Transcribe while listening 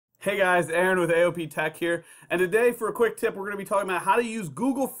Hey guys, Aaron with AOP Tech here, and today for a quick tip, we're going to be talking about how to use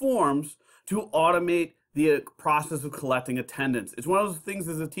Google Forms to automate the process of collecting attendance. It's one of those things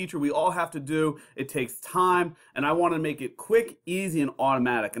as a teacher we all have to do. It takes time, and I want to make it quick, easy, and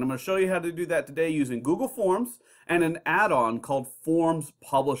automatic. And I'm going to show you how to do that today using Google Forms and an add-on called Forms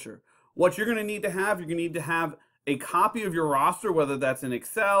Publisher. What you're going to need to have, you're going to need to have a copy of your roster, whether that's in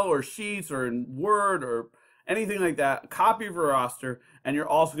Excel or Sheets or in Word or anything like that, a copy of your roster, and you're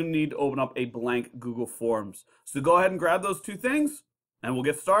also going to need to open up a blank Google Forms. So go ahead and grab those two things, and we'll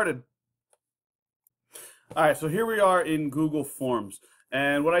get started. All right, so here we are in Google Forms.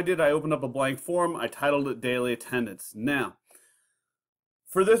 And what I did, I opened up a blank form. I titled it Daily Attendance. Now,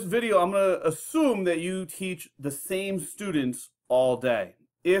 for this video, I'm going to assume that you teach the same students all day.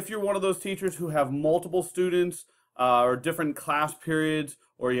 If you're one of those teachers who have multiple students or different class periods,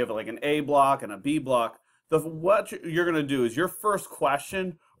 or you have like an A block and a B block, what you're going to do is your first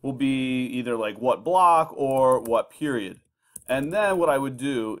question will be either like what block or what period. And then what I would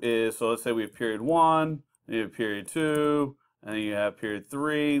do is, so let's say we have period 1, you have period 2, and then you have period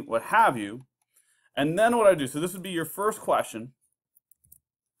 3, what have you. And then what I do, so this would be your first question,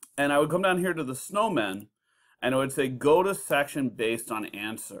 and I would come down here to the snowmen, and it would say go to section based on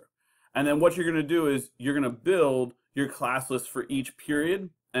answer. And then what you're going to do is you're going to build your class list for each period.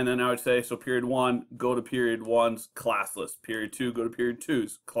 And then I would say, so period 1, go to period 1's class list. Period 2, go to period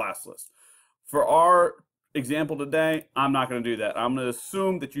 2's class list. For our example today, I'm not going to do that. I'm going to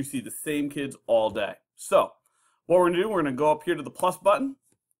assume that you see the same kids all day. So what we're going to do, we're going to go up here to the plus button.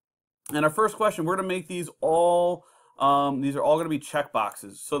 And our first question, we're going to make these all, these are all going to be check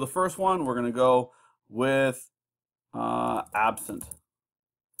boxes. So the first one, we're going to go with absent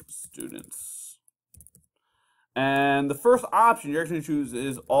students. And the first option you're actually going to choose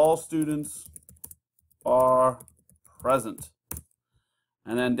is all students are present.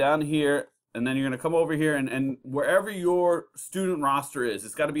 And then down here, and then you're going to come over here and wherever your student roster is,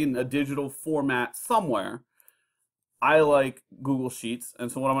 it's got to be in a digital format somewhere. I like Google Sheets.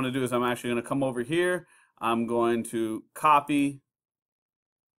 And so what I'm going to do is I'm actually going to come over here. I'm going to copy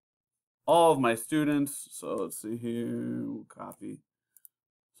all of my students. So let's see here, we'll copy.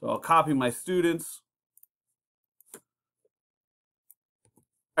 So I'll copy my students.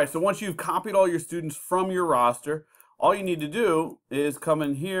 All right, so once you've copied all your students from your roster, all you need to do is come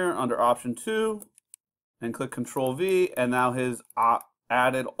in here under option 2 and click Control V, and now has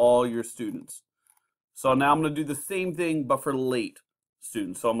added all your students. So now I'm going to do the same thing but for late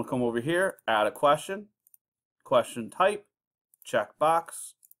students. So I'm going to come over here, add a question, question type, check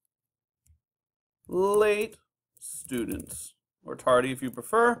box, late students, or tardy if you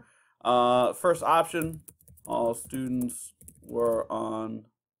prefer. First option, all students were on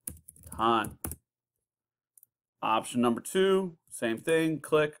time. Option number 2, same thing,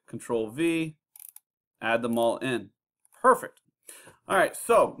 click Control V, add them all in. Perfect. All right,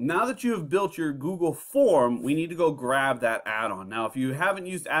 so now that you have built your Google form, we need to go grab that add-on. Now, if you haven't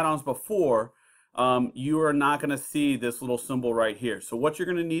used add-ons before, you are not going to see this little symbol right here. So what you're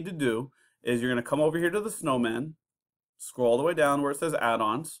going to need to do is you're going to come over here to the snowman, scroll all the way down where it says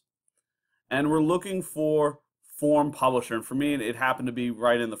add-ons, and we're looking for Form Publisher. And for me, it happened to be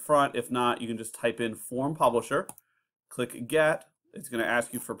right in the front. If not, you can just type in Form Publisher, click Get. It's going to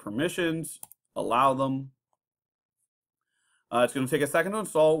ask you for permissions, allow them. It's going to take a second to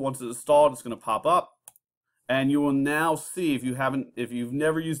install. Once it's installed, it's going to pop up. And you will now see, if you've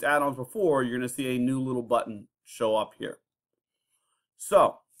never used add-ons before, you're going to see a new little button show up here.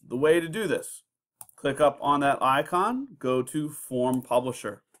 So the way to do this, click up on that icon, go to Form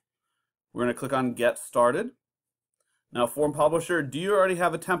Publisher. We're going to click on Get Started. Now, Form Publisher, do you already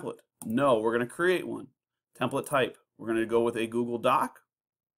have a template? No, we're going to create one. Template type, we're going to go with a Google Doc.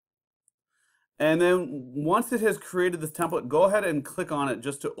 And then once it has created this template, go ahead and click on it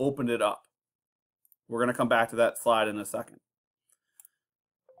just to open it up. We're going to come back to that slide in a second.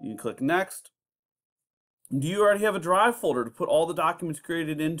 You can click Next. Do you already have a Drive folder to put all the documents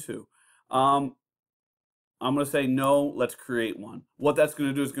created into? I'm going to say no, let's create one. What that's going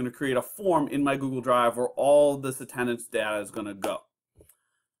to do is going to create a form in my Google Drive where all this attendance data is going to go.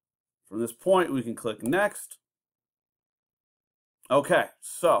 From this point, we can click Next. Okay,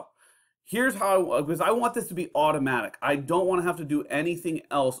 so here's how, because I want this to be automatic. I don't want to have to do anything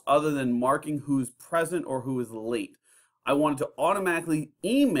else other than marking who's present or who is late. I want it to automatically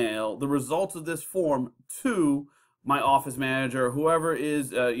email the results of this form to my office manager, whoever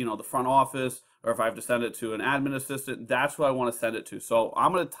is, the front office, or if I have to send it to an admin assistant, that's who I want to send it to. So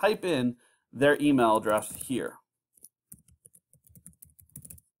I'm going to type in their email address here.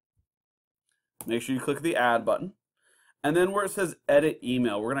 Make sure you click the add button. And then where it says edit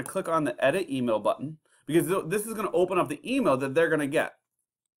email, we're going to click on the edit email button because this is going to open up the email that they're going to get.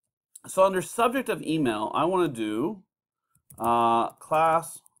 So under subject of email, I want to do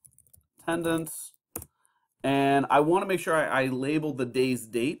class attendance, and I want to make sure I label the day's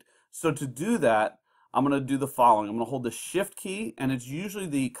date. So to do that, I'm going to do the following. I'm going to hold the shift key, and it's usually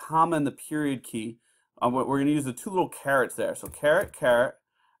the comma and the period key. We're going to use the two little carets there. So caret, caret,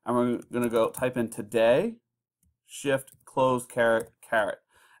 and we're going to go type in today, shift, close, caret, caret.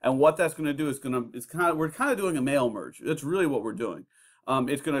 And what that's going to do is we're kind of doing a mail merge. That's really what we're doing.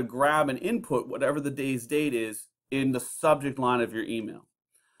 It's going to grab and input whatever the day's date is in the subject line of your email.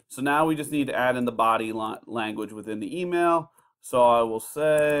 So now we just need to add in the body language within the email. So I will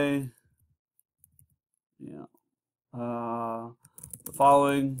say, the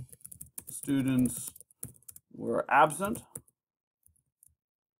following students were absent.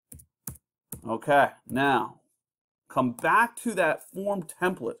 Okay, now come back to that form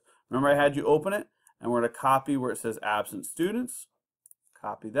template. Remember I had you open it, and we're going to copy where it says absent students.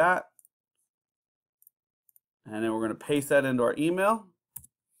 Copy that. And then we're going to paste that into our email.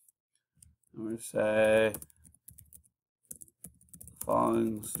 I'm going to say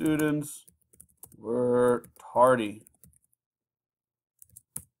following students were tardy.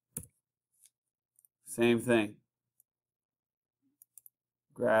 Same thing.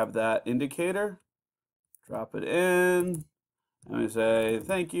 Grab that indicator, drop it in. I'm going to say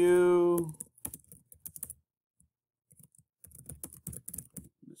thank you,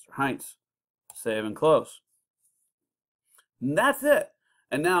 Mr. Heinz. Save and close. And that's it.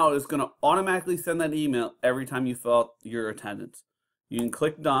 And now it's going to automatically send that email every time you fill out your attendance. You can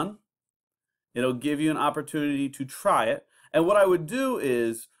click done. It'll give you an opportunity to try it. And what I would do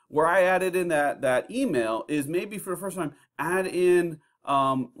is, where I added in that email is maybe for the first time, add in,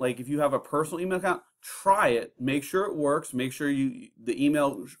 like if you have a personal email account, try it, make sure it works, make sure the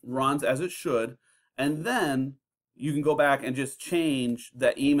email runs as it should, and then you can go back and just change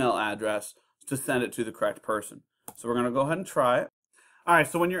that email address to send it to the correct person. So we're going to go ahead and try it. All right,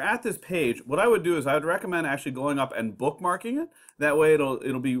 so when you're at this page, what I would do is I would recommend actually going up and bookmarking it. That way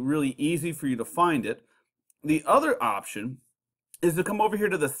it'll be really easy for you to find it. The other option is to come over here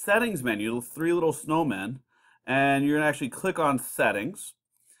to the settings menu, the three little snowmen, and you're going to actually click on settings.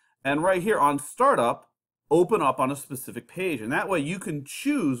 And right here on startup, open up on a specific page. And that way you can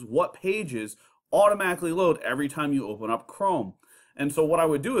choose what pages automatically load every time you open up Chrome. And so what I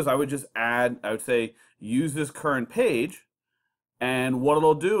would do is I would just add, I would say, use this current page. And what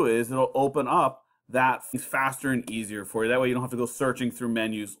it'll do is it'll open up that faster and easier for you. That way you don't have to go searching through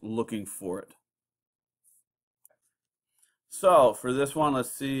menus looking for it. So for this one,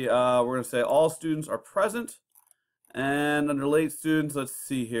 let's see, we're going to say all students are present. And under late students, let's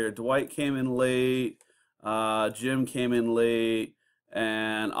see here. Dwight came in late, Jim came in late,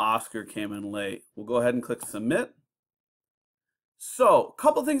 and Oscar came in late. We'll go ahead and click submit. So a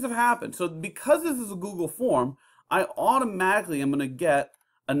couple things have happened. So because this is a Google form, I automatically am going to get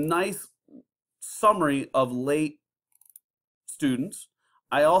a nice summary of late students.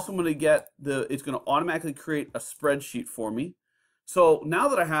 I also am going to get it's going to automatically create a spreadsheet for me. So now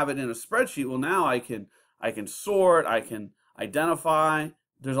that I have it in a spreadsheet, well, now I can sort, I can identify.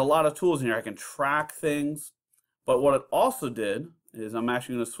 There's a lot of tools in here. I can track things. But what it also did is I'm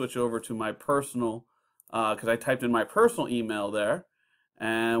actually going to switch over to my personal, because I typed in my personal email there.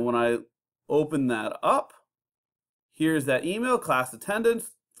 And when I open that up, here's that email, class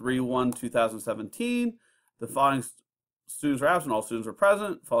attendance, 3/1/2017. The following students were absent, all students were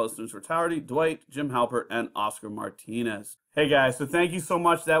present. Following students were tardy, Dwight, Jim Halpert, and Oscar Martinez. Hey guys, so thank you so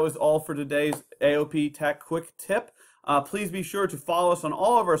much. That was all for today's AOP Tech Quick Tip. Please be sure to follow us on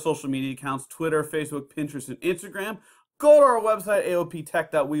all of our social media accounts, Twitter, Facebook, Pinterest, and Instagram. Go to our website,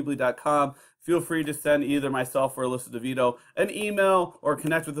 aoptech.weebly.com. Feel free to send either myself or Alyssa DeVito an email or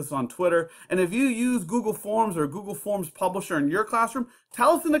connect with us on Twitter. And if you use Google Forms or Google Forms Publisher in your classroom,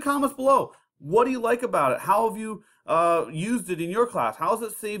 tell us in the comments below. What do you like about it? How have you used it in your class? How has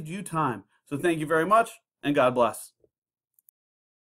it saved you time? So thank you very much, and God bless.